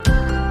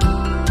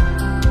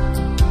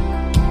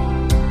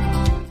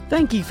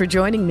Thank you for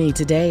joining me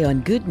today on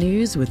Good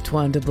News with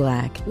Twanda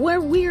Black,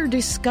 where we're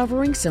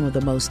discovering some of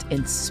the most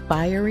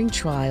inspiring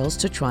trials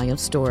to triumph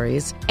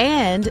stories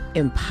and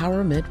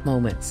empowerment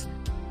moments.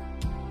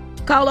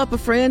 Call up a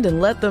friend and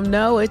let them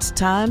know it's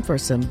time for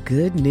some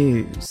good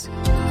news.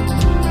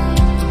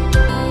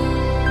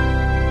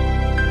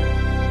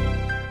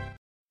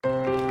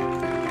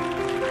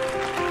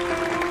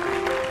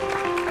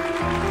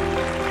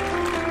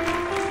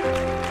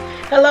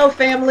 Hello,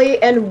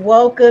 family, and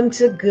welcome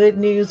to Good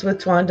News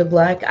with Twanda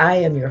Black. I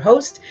am your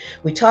host.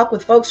 We talk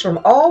with folks from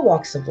all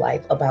walks of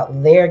life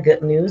about their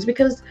good news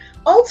because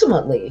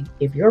ultimately,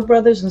 if your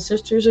brothers and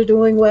sisters are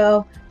doing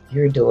well,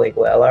 you're doing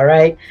well, all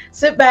right?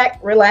 Sit back,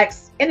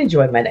 relax, and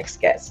enjoy my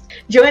next guest.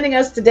 Joining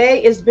us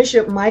today is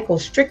Bishop Michael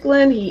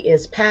Strickland. He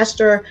is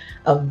pastor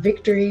of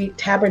Victory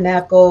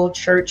Tabernacle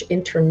Church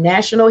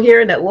International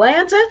here in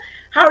Atlanta.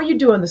 How are you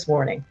doing this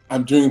morning?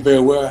 I'm doing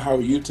very well. How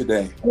are you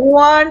today?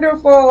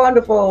 Wonderful,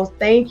 wonderful.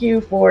 Thank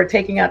you for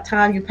taking out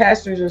time. You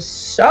pastors are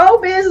so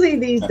busy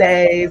these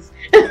days.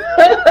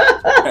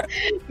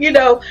 You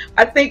know,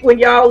 I think when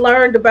y'all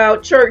learned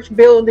about church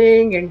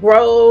building and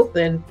growth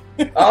and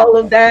all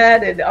of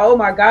that, and oh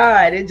my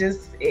God,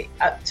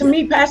 to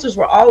me, pastors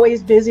were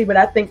always busy, but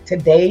I think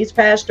today's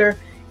pastor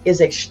is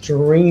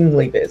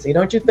extremely busy.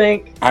 Don't you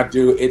think? I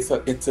do. It's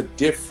a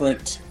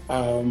different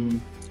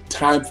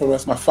time for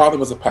us. My father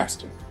was a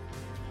pastor,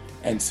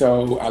 and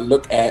so I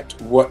look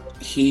at what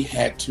he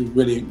had to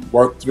really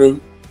work through.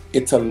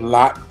 It's a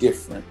lot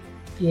different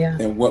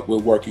than what we're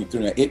working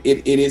through now.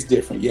 It is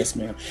different, yes,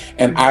 ma'am.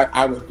 And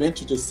I would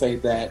venture to say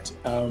that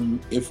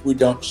if we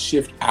don't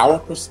shift our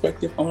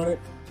perspective on it,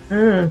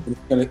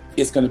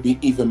 it's gonna be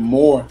even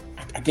more.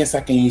 I guess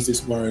I can use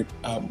this word,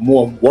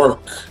 more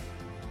work.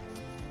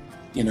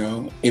 You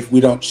know, if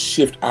we don't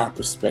shift our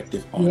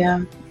perspective on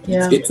it.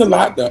 It's a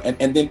lot though,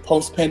 and then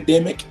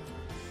post-pandemic,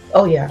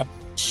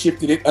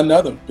 shifted it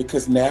another,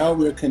 because now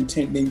we're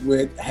contending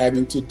with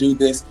having to do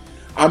this.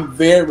 I'm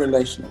very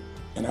relational,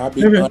 and I'll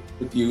be honest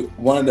with you.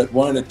 One of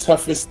the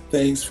toughest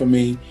things for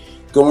me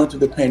going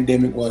through the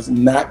pandemic was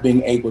not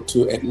being able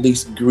to at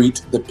least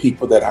greet the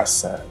people that I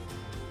serve.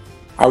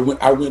 I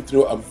went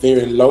through a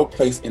very low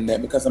place in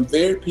that because I'm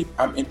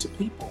into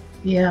people.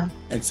 Yeah.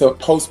 And so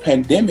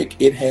post-pandemic,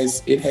 it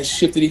has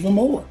shifted even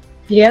more.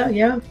 Yeah.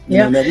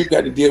 Now we've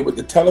got to deal with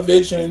the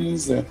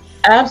televisions.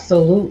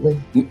 Absolutely.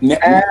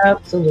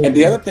 Absolutely. And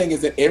the other thing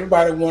is that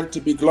everybody wanted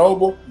to be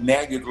global.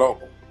 Now you're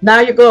global. Now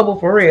you're global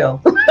for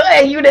real.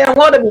 And you didn't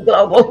want to be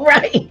global,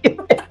 right?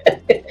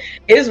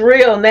 It's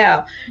real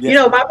now. Yes. You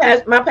know,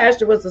 my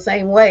pastor was the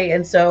same way.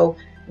 And so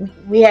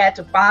we had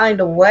to find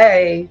a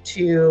way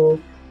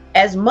to,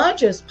 as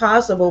much as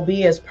possible,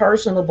 be as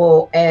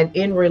personable and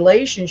in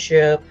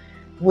relationship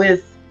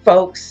with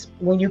folks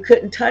when you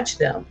couldn't touch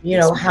them. You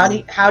know, how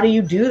do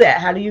you do that?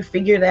 How do you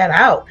figure that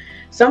out?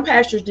 Some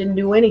pastors didn't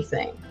do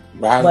anything,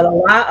 right? But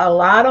a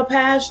lot of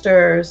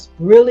pastors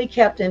really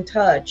kept in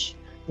touch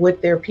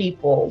with their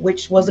people,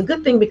 which was a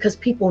good thing because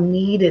people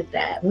needed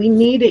that. We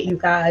needed you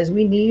guys.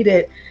 We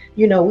needed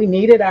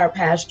our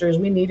pastors.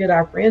 We needed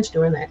our friends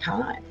during that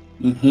time.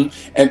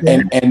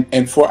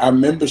 And for our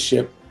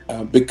membership,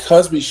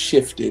 because we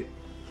shifted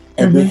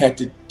and we had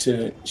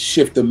to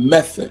shift the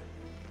method.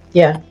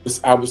 Yeah,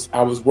 I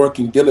was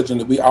working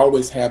diligently. We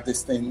always have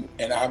this thing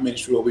in our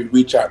ministry where we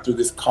reach out through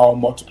this call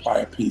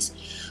multiplier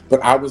piece.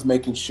 But I was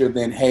making sure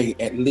then, hey,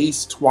 at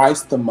least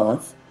twice a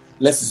month,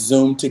 let's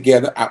Zoom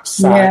together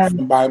outside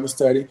from Bible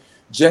study,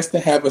 just to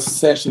have a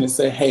session and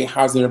say, hey,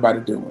 how's everybody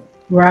doing?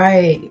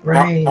 Right.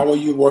 How are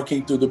you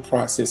working through the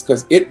process?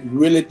 Because it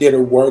really did a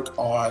work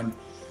on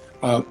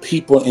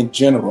people in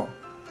general.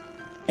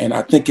 And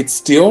I think it's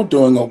still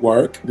doing a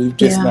work. We've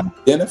just not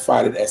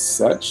identified it as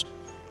such.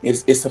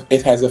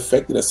 It has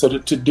affected us. So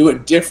to do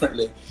it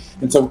differently.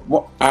 And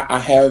so I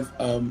have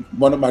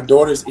one of my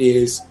daughters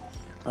is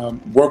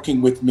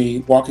working with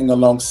me, walking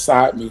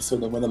alongside me, so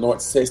that when the Lord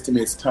says to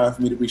me it's time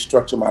for me to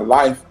restructure my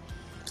life,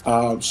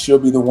 she'll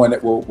be the one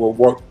that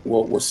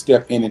will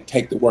step in and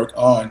take the work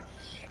on.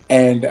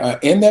 And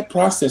in that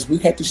process, we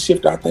had to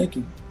shift our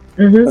thinking.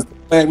 The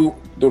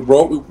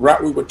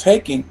route we were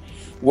taking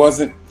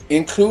wasn't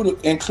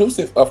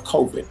inclusive of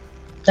COVID.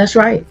 That's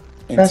right.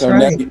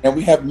 And now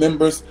we have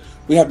members.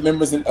 We have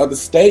members in other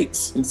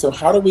states, and so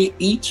how do we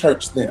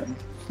e-church them?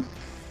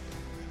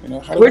 You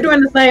know, we're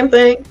doing the same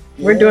thing.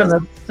 Yeah. We're doing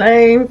the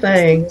same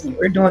thing.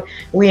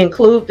 We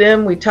include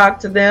them. We talk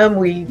to them.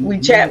 We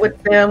chat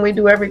with them. We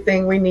do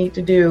everything we need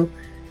to do,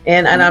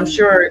 and I'm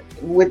sure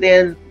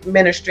within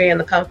ministry and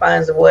the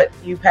confines of what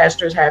you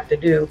pastors have to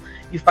do,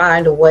 you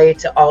find a way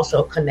to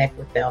also connect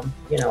with them.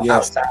 You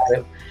know,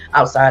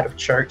 outside of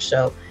church.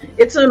 So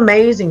it's an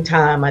amazing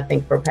time, I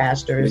think, for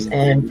pastors,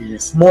 and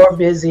more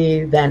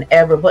busy than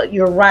ever. But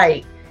you're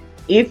right.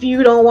 If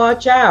you don't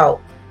watch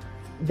out,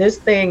 this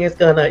thing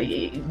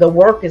the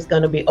work is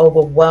gonna be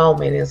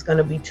overwhelming. It's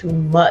gonna be too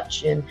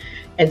much. And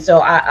so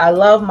I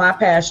love my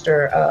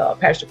pastor,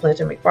 Pastor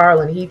Clinton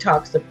McFarland.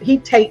 He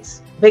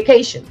takes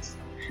vacations.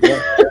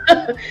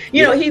 Yeah.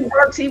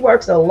 He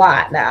works a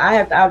lot.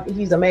 Now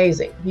he's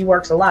amazing. He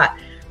works a lot.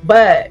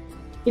 but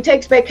he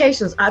takes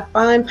vacations. I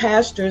find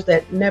pastors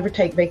that never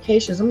take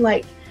vacations. I'm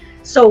like,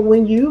 so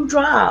when you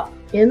drop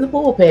in the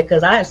pulpit,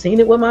 because I have seen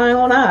it with my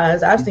own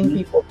eyes, I've seen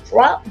people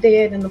drop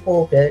dead in the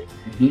pulpit,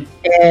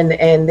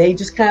 and they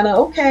just kind of,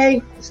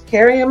 okay, just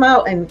carry him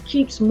out and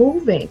keeps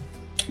moving.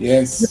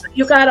 Yes.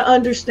 You got to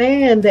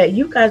understand that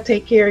you got to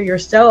take care of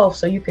yourself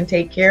so you can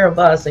take care of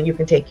us, and you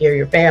can take care of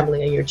your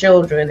family and your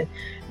children and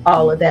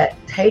all of that.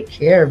 Take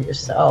care of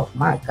yourself.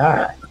 My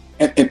God.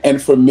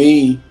 And for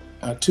me,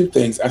 two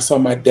things. I saw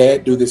my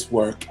dad do this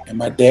work, and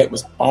my dad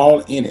was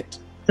all in it.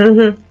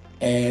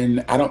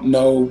 And I don't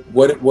know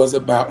what it was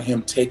about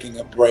him taking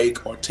a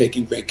break or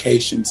taking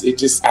vacations.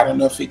 I don't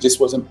know if he just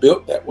wasn't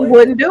built that way. He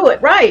wouldn't do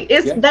it. Right.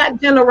 It's that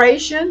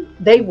generation,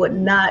 they would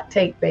not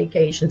take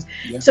vacations.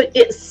 So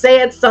it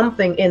said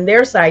something in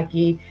their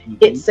psyche.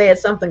 It said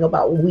something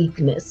about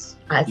weakness,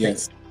 I think.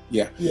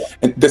 Yeah.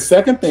 And the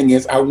second thing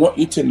is, I want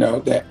you to know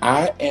that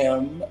I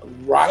am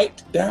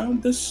right down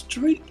the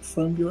street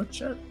from your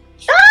church.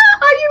 Ah,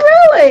 are you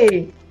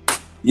really?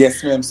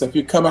 Yes, ma'am. So if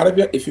you come out of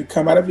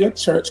your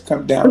church,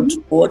 come down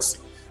towards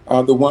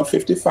the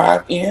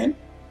 155 Inn,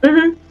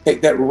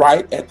 take that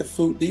right at the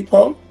food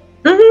depot,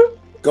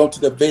 go to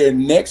the very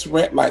next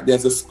red light.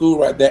 There's a school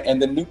right there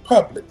and the new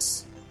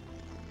Publix.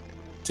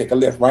 Take a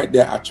left right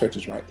there. Our church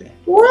is right there.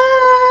 What?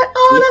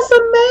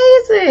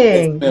 Oh, that's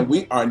amazing. Yes, and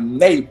we are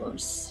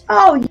neighbors.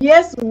 Oh,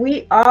 yes,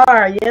 we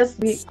are. Yes,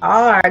 we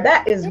are.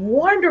 That is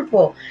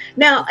wonderful.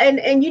 Now,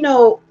 and you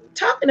know,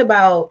 talking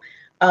about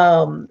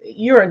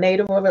you're a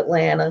native of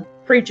Atlanta,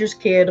 preacher's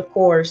kid, of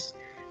course,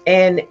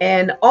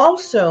 and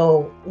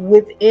also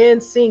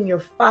within seeing your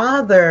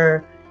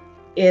father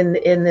in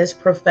this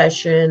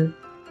profession,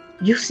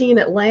 you've seen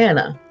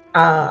Atlanta.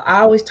 I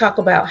always talk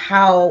about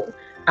how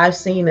I've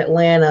seen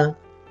Atlanta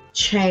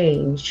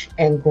change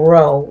and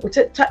grow.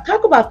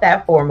 Talk about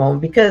that for a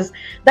moment, because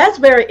that's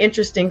very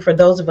interesting for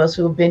those of us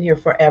who have been here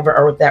forever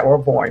or that were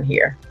born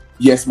here.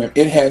 Yes, ma'am.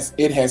 It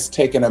has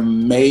taken a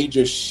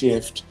major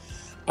shift.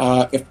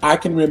 If I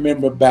can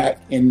remember back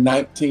in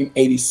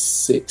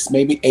 1986,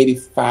 maybe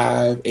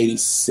 85,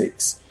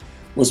 86,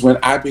 was when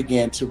I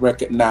began to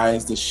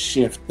recognize the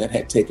shift that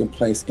had taken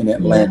place in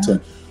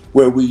Atlanta,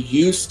 where we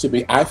used to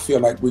be. I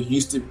feel like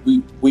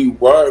we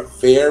were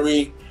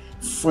very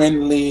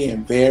friendly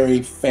and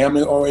very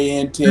family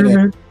oriented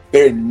and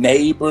very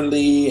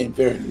neighborly and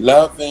very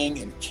loving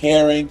and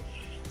caring.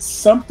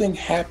 Something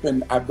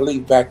happened, I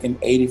believe, back in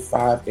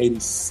 85,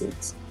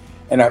 86.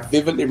 And I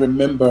vividly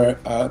remember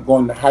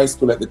going to high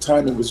school. At the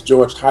time, it was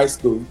George High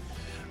School.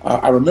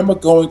 I remember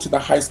going to the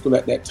high school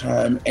at that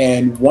time,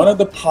 and one of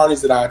the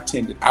parties that I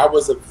attended, I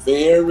was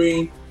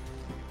very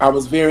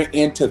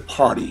into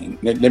partying.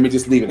 Let me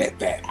just leave it at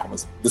that.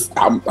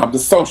 I'm the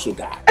social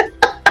guy.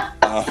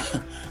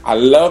 I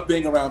love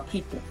being around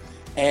people.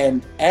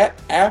 And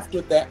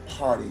after that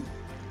party,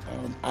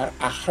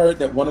 I heard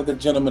that one of the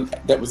gentlemen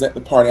that was at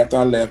the party after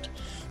I left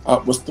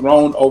was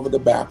thrown over the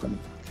balcony.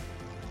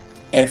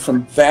 And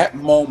from that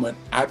moment,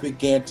 I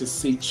began to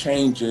see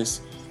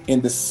changes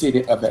in the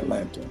city of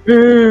Atlanta.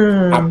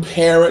 Our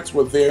parents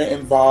were very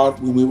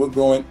involved when we were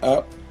growing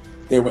up.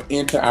 They were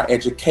into our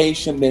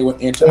education. They were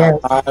into our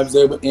lives.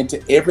 They were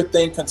into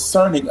everything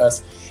concerning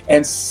us.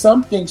 And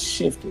something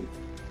shifted.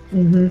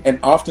 And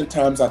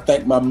oftentimes, I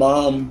thank my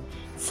mom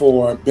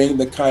for being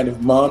the kind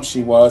of mom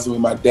she was.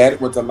 When my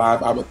dad was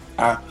alive, I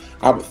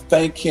would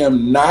thank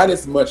him, not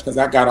as much because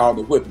I got all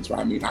the whippings, right?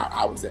 I mean,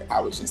 I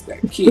was just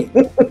that kid.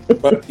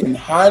 But in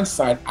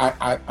hindsight,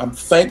 I'm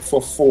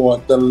thankful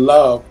for the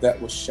love that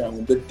was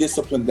shown, the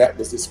discipline that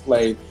was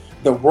displayed,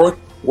 the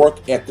work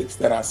ethics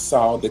that I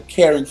saw, the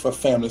caring for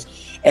families.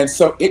 And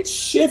so it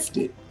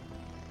shifted.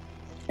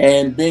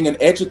 And being an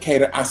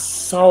educator, I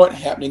saw it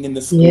happening in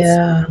the schools.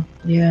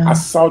 I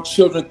saw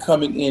children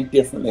coming in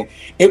differently.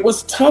 It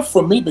was tough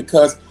for me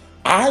because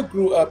I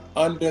grew up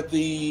under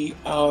the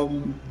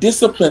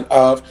discipline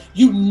of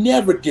you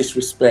never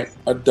disrespect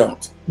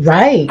adults.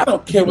 Right. I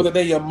don't care whether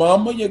they're your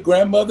mama, your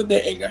grandmother,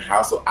 they're in your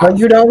household. But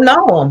you don't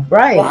know them.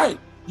 Right. Right.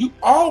 You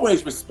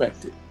always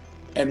respect it.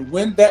 And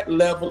when that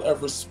level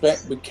of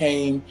respect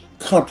became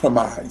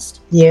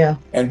compromised,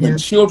 and when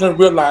children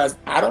realized,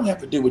 I don't have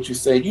to do what you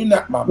say, you're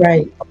not my mom,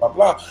 blah, blah,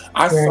 blah,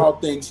 I saw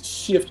things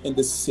shift in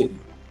the city.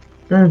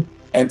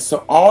 And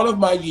so all of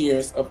my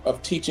years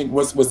of teaching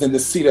was in the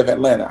city of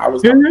Atlanta. I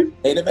was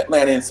native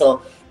Atlanta, and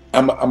so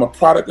I'm a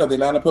product of the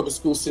Atlanta public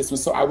school system.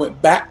 So I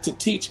went back to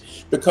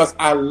teach because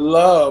I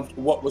loved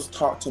what was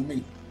taught to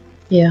me.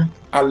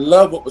 I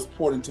love what was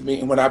poured into me.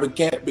 And when I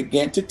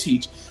began to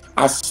teach,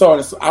 I saw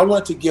it. So I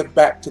wanted to give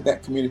back to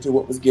that community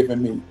what was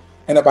given me.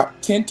 And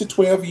about 10 to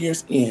 12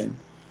 years in,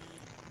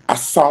 I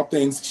saw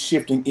things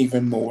shifting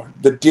even more.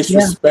 The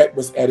disrespect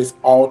was at its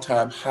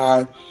all-time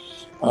high.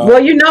 Well,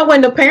 you know,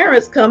 when the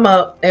parents come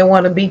up and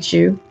want to beat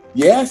you.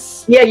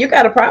 Yes. Yeah, you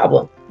got a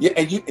problem. Yeah,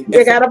 and you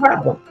got a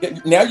problem.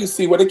 Now you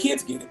see where the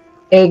kids get it.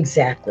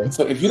 Exactly.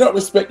 So if you don't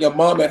respect your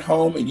mom at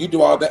home and you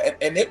do all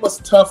that, and it was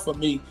tough for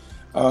me,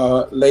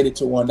 Lady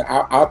Twanda.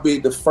 I'll be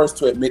the first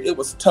to admit it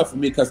was tough for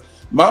me because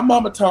my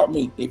mama taught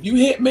me, if you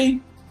hit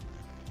me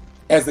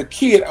as a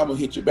kid, I'm gonna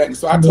hit you back. And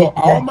so I told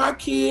all my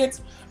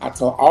kids, I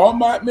told all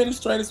my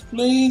administrators,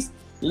 please,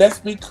 let's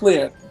be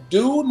clear.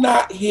 Do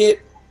not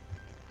hit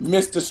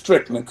Mr.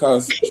 Strickland,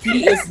 because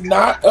he is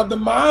not of the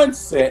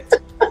mindset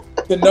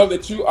to know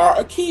that you are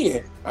a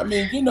kid. I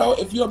mean, you know,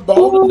 if you're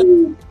bold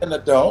enough an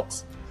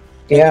adult,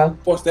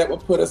 of course that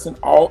would put us in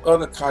all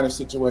other kind of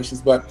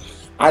situations. But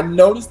I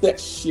noticed that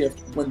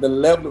shift when the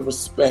level of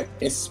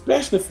respect,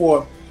 especially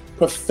for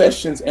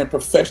professions and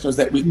professionals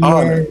that we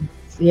honor,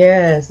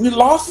 we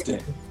lost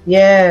it.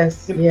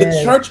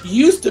 The church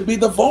used to be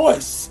the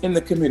voice in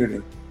the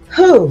community.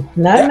 Not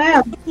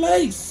now. The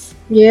place.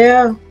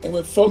 And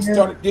when folks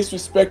started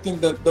disrespecting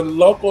the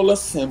local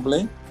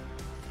assembly,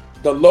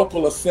 the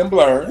local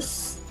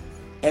assemblers,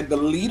 and the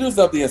leaders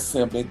of the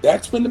assembly,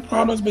 that's when the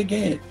problems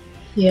began.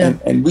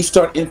 And we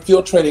start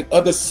infiltrating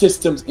other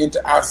systems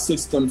into our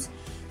systems,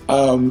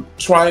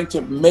 trying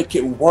to make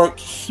it work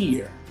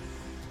here.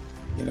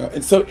 You know,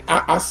 and so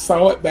I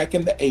saw it back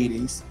in the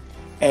 80s,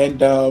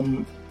 and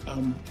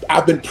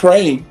I've been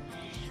praying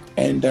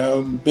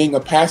and being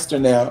a pastor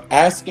now,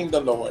 asking the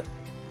Lord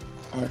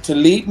to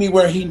lead me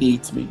where he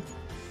needs me,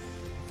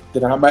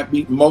 that I might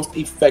be most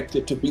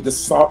effective to be the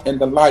salt and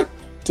the light,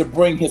 to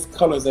bring his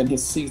colors and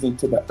his season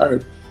to the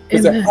earth.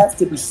 Because there has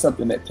to be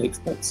something that takes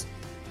place.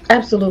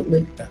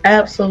 Absolutely.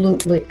 And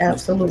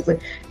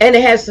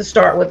it has to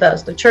start with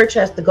us. The church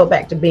has to go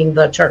back to being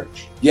the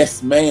church.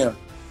 Yes, ma'am.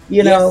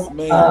 You know,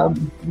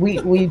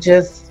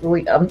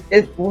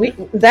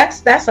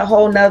 that's a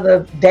whole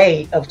nother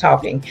day of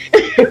talking.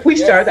 We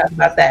started talking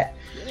about that.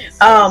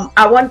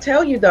 I want to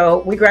tell you though,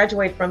 we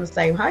graduated from the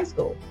same high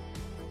school.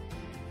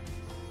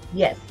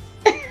 Yes.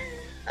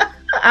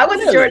 I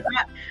went to Georgia.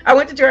 I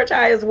went to Georgia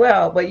High as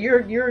well, but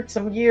you're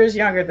some years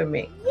younger than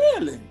me.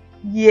 Really?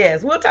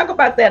 Yes. We'll talk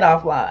about that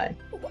offline.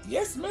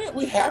 Yes, ma'am.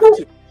 We have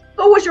to.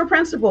 Who was your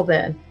principal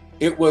then?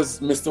 It was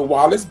Mr.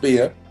 Wallace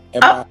Beer.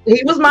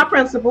 He was my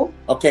principal.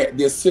 Okay.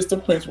 The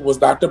assistant principal was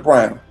Dr.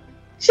 Brown.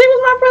 She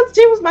was my principal.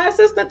 She was my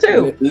assistant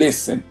too.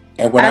 Listen,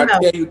 and when I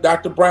tell you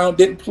Dr. Brown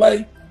didn't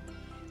play,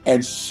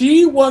 and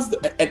she was,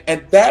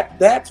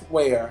 that's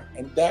where,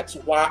 and that's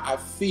why I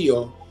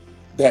feel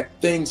that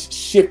things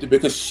shifted,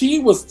 because she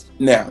was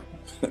now.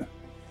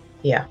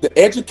 The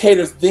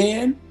educators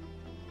then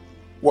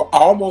were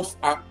almost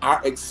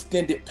our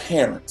extended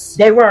parents.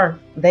 They were.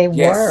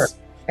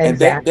 And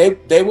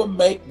they would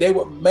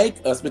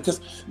make us,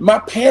 because my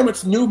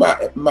parents knew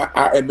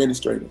our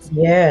administrators.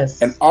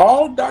 Yes. And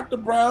all Dr.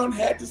 Brown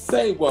had to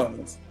say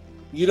was,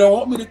 you don't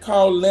want me to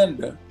call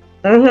Linda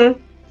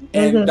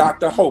and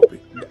Dr.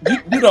 Hopi.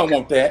 You don't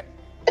want that.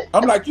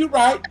 I'm like, you're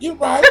right.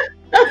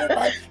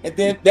 And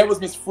then there was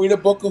Miss Frida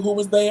Booker who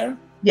was there.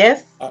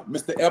 Yes.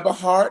 Mr.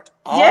 Eberhardt.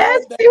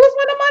 Yes, he was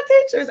one of my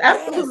teachers.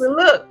 Absolutely.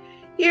 Look,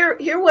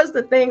 here was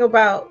the thing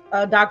about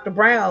Dr.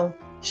 Brown.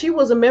 She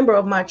was a member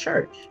of my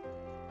church.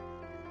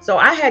 So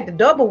I had the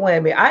double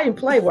whammy. I didn't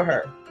play with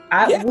her.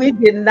 We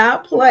did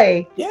not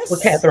play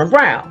with Catherine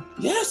Brown.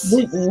 Yes.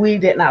 We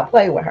did not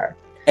play with her.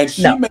 And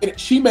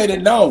she made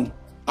it known,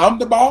 I'm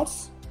the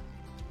boss,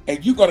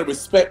 and you're going to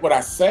respect what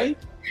I say.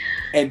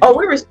 And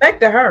we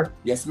respected her.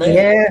 Yes, ma'am.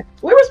 Yeah,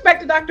 we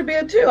respected Dr.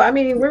 Bill too. I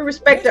mean, we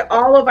respected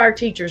all of our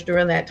teachers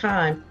during that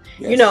time.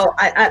 Yes. You know,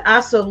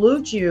 I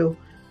salute you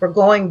for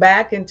going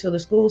back into the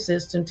school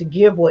system to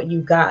give what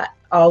you got,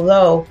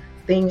 although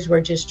things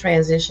were just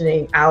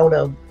transitioning out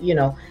of, you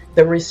know,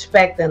 the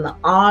respect and the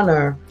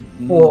honor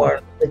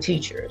for the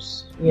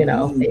teachers. You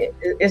know,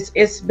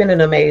 it's been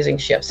an amazing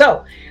shift.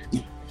 So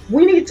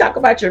we need to talk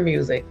about your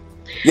music.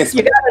 Yes,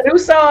 you got a new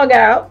song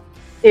out,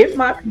 If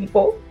My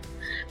People.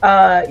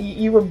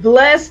 You were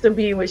blessed to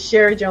be with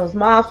Sherry Jones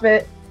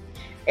Moffett,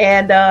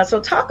 and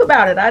so talk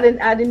about it. I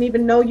didn't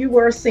even know you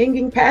were a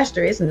singing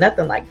pastor. It's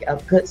nothing like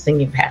a good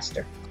singing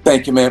pastor.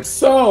 Thank you, ma'am.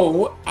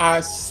 So I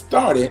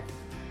started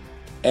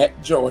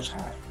at George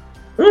High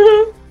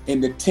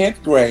in the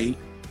 10th grade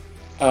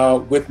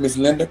with Miss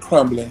Linda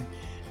Crumbly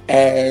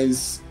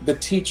as the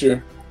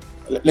teacher.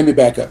 Let me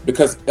back up,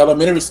 because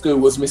elementary school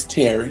was Miss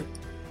Terry,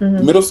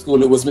 middle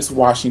school it was Miss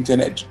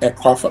Washington at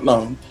Crawford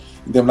Long.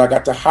 Then when I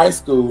got to high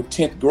school,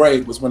 10th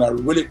grade was when I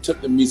really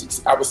took the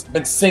music. I was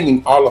been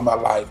singing all of my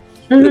life.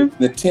 In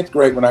the 10th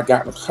grade, when I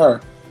got with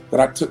her, that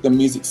I took the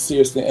music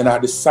seriously, and I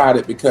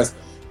decided, because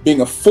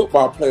being a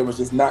football player was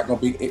just not going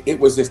to be. It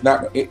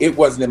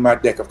wasn't in my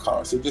deck of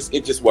cards.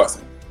 It just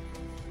wasn't.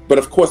 But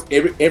of course,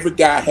 every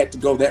guy had to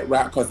go that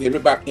route, because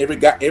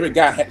every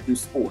guy had to do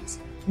sports.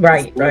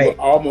 Right.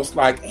 Almost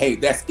like, hey,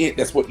 that's it.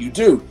 That's what you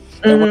do.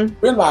 And when I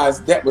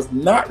realized that was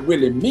not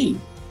really me.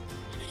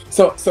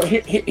 So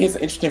here's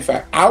an interesting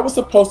fact. I was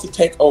supposed to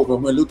take over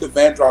when Luther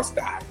Vandross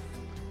died.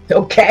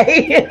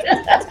 Okay.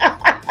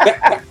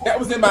 that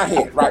was in my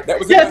head, right? That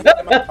was in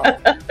my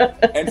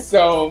heart. And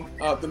so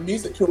the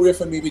music career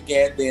for me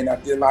began then. I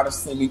did a lot of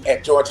singing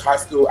at George High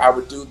School. I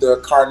would do the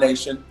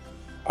Carnation.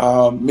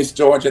 Miss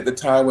George at the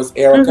time was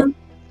Erica.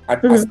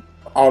 I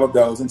all of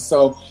those. And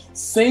so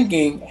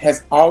singing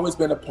has always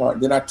been a part.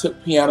 Then I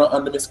took piano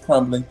under Miss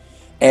Crumbly.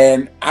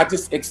 And I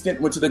just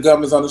went to the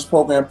Governor's Honors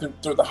Program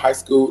through the high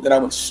school. Then I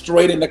went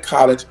straight into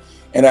college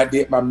and I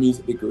did my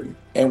music degree.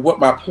 And what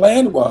my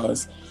plan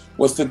was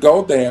to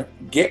go there,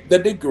 get the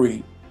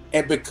degree,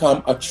 and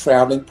become a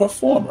traveling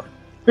performer.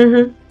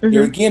 Here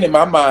again, in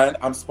my mind,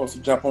 I'm supposed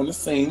to jump on the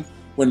scene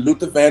when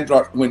Luther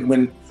Vandross,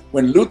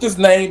 when Luther's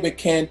name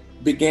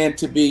began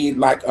to be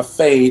like a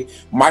fade.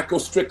 Michael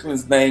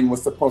Strickland's name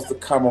was supposed to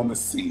come on the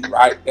scene,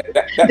 right?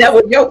 That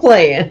was your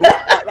plan.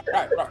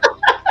 Right.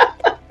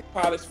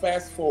 College,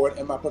 fast forward,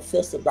 and my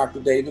professor, Dr.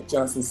 David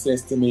Johnson,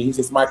 says to me, he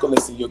says, Michael,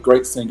 listen, you're a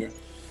great singer,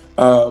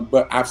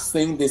 but I've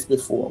seen this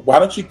before. Why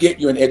don't you get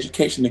you an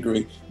education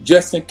degree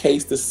just in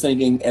case the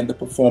singing and the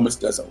performance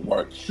doesn't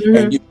work?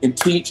 And you can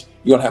teach,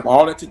 you'll have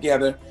all that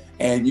together,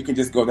 and you can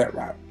just go that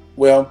route.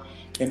 Well,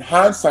 in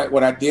hindsight,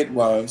 what I did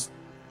was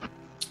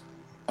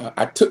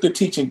I took the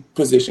teaching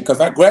position because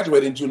I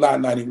graduated in July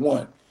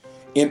 91.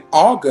 In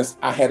August,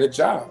 I had a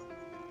job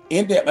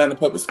in the Atlanta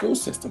public school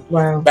system.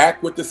 Wow.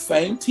 Back with the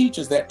same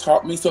teachers that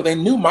taught me, so they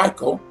knew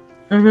Michael.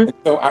 And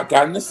so I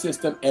got in the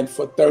system, and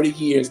for 30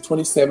 years,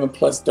 27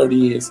 plus 30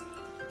 years,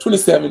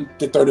 27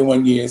 to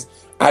 31 years,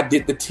 I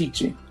did the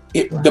teaching.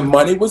 The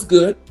money was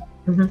good.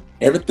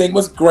 Everything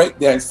was great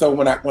there. And so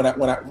when I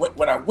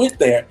went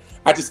there,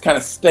 I just kind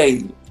of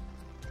stayed.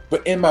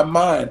 But in my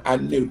mind, I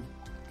knew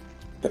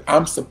that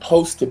I'm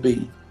supposed to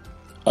be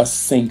a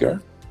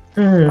singer.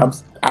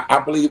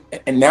 I believe,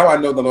 and now I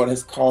know the Lord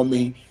has called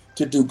me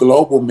to do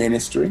global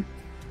ministry.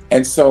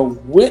 And so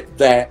with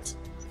that,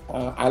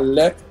 I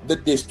left the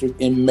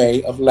district in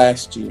May of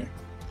last year.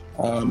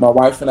 My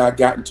wife and I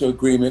got into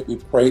agreement. We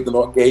prayed. The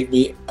Lord gave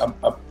me,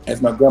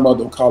 as my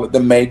grandmother would call it, the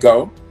May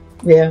go.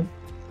 Yeah.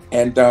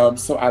 And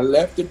so I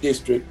left the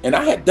district, and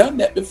I had done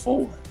that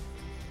before,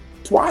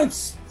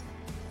 twice.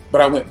 But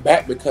I went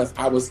back because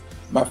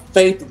my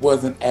faith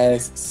wasn't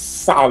as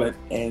solid,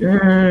 and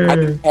I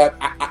didn't have.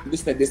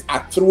 Listen to this. I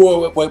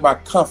threw away my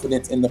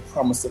confidence in the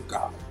promise of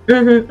God.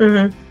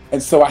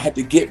 And so I had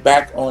to get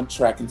back on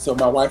track. And so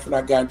my wife and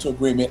I got into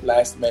agreement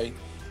last May.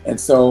 And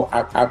so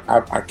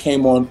I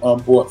came on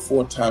board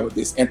full time with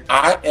this. And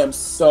I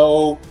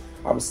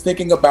was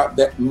thinking about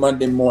that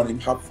Monday morning,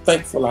 how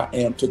thankful I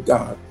am to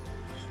God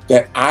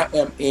that I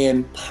am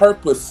in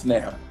purpose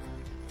now,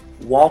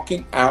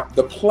 walking out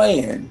the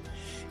plan.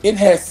 It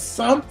has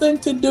something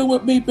to do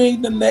with me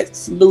being the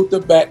next Luther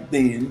back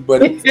then,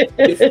 but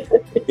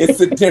it's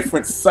a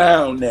different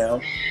sound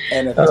now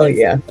and a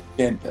different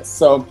agenda.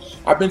 So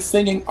I've been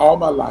singing all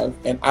my life,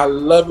 and I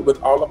love it with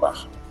all of my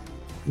heart.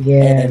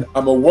 Yeah. And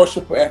I'm a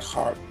worshiper at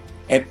heart.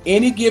 And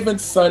any given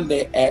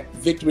Sunday at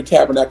Victory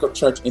Tabernacle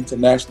Church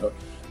International,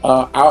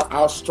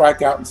 I'll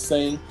strike out and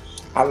sing.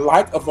 I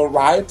like a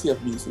variety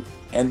of music,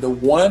 and the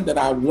one that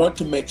I want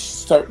to make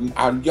certain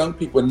our young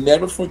people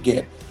never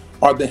forget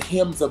are the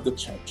hymns of the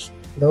church.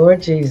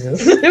 Lord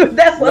Jesus.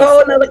 That's a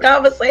whole nother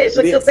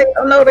conversation because they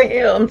don't know the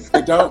hymns.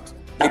 They don't.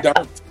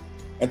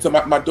 And so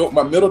my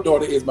middle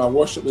daughter is my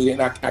worship leader,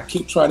 and I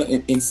keep trying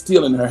to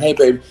instill in her, hey,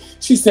 baby.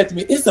 She said to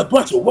me, it's a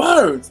bunch of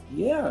words.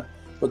 Yeah,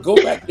 but go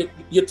back.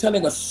 You're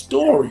telling a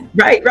story.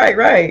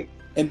 Right.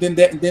 And then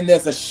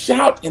there's a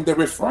shout in the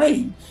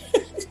refrain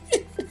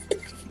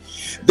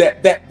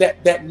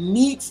that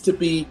needs to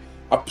be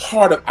a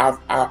part of our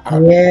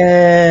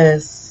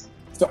yes.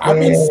 So I've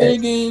been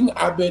singing,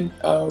 I've been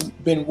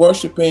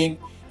worshiping,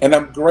 and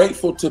I'm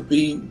grateful to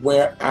be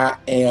where I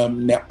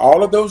am now.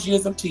 All of those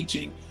years of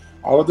teaching,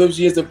 all of those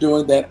years of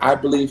doing that, I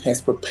believe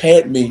has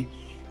prepared me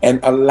and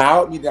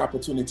allowed me the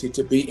opportunity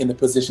to be in the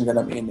position that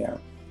I'm in now.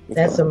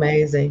 That's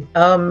amazing.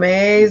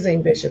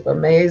 Amazing, Bishop.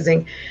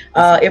 Amazing.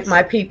 If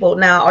my people,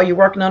 now, are you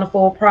working on a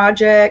full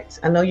project?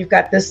 I know you've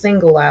got this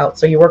single out,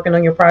 so you're working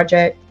on your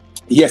project?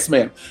 Yes,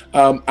 ma'am.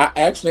 I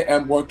actually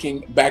am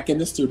working back in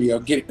the studio,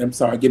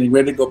 getting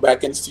ready to go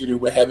back in the studio.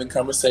 We're having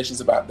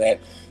conversations about that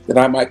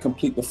I might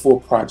complete the full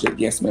project.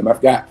 Yes, ma'am.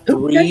 I've got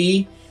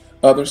 3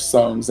 other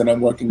songs that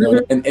I'm working on.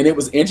 And it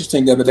was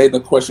interesting the other day,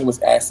 the question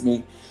was asked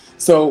me,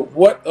 so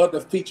what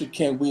other feature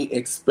can we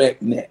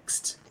expect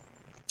next?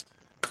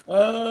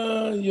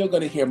 You're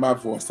going to hear my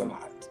voice a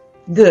lot.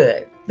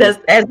 Good. That's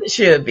as it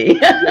should be.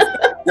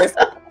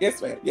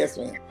 Yes, ma'am.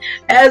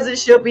 As it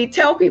should be.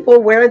 Tell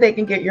people where they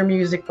can get your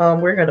music from.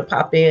 We're going to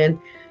pop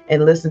in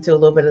and listen to a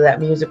little bit of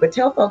that music, but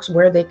tell folks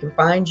where they can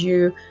find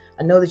you.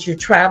 I know that you're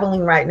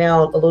traveling right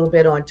now a little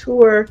bit on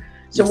tour.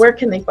 So where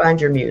can they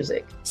find your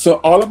music? So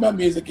all of my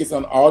music is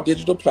on all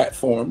digital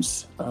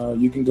platforms.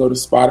 You can go to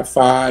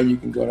Spotify, you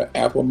can go to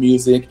Apple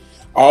Music.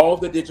 All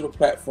the digital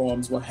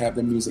platforms will have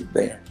the music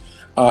there.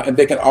 And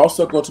they can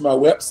also go to my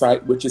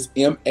website, which is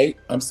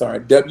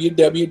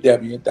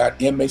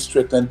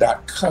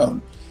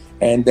www.mastrickland.com.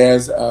 And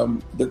there's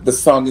the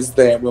song is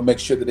there. We'll make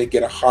sure that they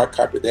get a hard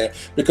copy there,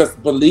 because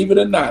believe it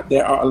or not,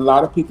 there are a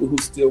lot of people who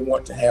still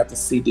want to have the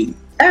CD.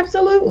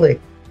 Absolutely.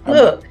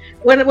 Look,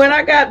 when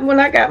I got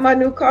my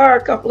new car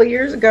a couple of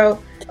years ago,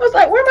 I was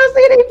like, "Where's my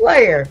CD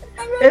player?"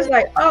 It's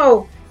like,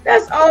 "Oh,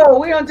 that's old.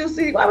 We don't do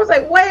CD." I was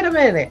like, "Wait a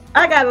minute!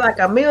 I got like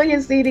 1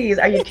 million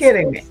CDs. Are you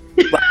kidding me?"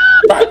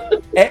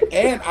 Right.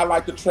 And I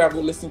like to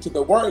travel, listen to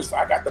the words. So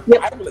I got the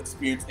Bible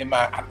experience in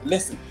my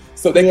listen.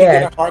 So they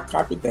can get a hard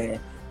copy there.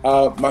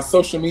 My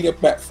social media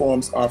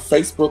platforms are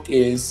Facebook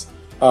is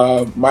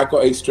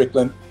Michael A.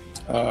 Strickland.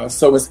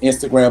 So is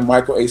Instagram,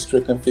 Michael A.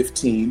 Strickland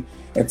 15.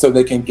 And so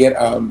they can get,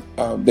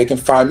 they can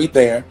find me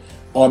there.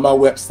 On my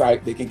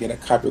website, they can get a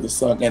copy of the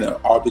song, and on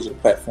all digital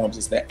platforms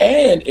is there.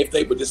 And if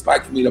they would just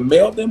like me to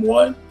mail them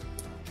one,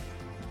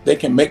 they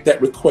can make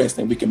that request,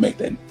 and we can make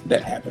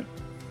that happen.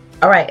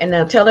 All right, and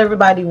now tell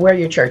everybody where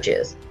your church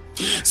is.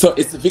 So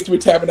it's the Victory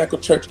Tabernacle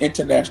Church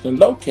International,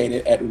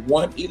 located at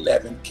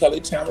 111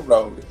 Kellytown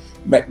Road,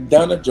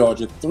 McDonough,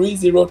 Georgia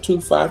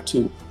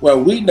 30252, where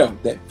we know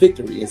that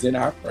victory is in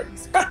our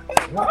praise. All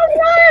right,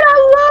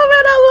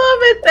 I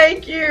love it.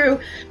 Thank you.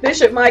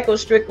 Bishop Michael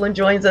Strickland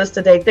joins us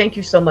today. Thank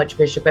you so much,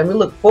 Bishop, and we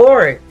look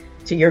forward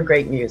to your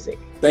great music.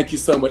 Thank you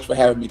so much for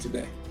having me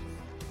today.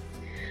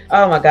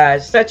 Oh my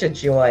gosh, such a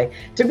joy.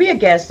 To be a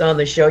guest on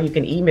the show, you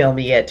can email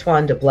me at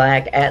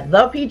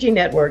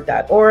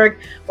twandablack@thepgnetwork.org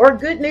or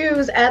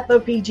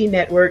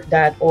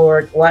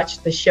goodnews@thepgnetwork.org.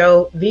 Watch the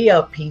show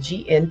via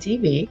PGN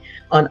TV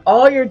on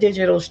all your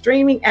digital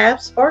streaming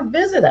apps or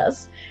visit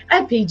us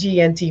at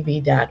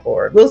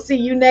pgntv.org. We'll see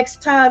you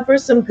next time for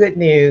some good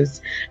news.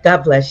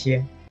 God bless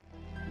you.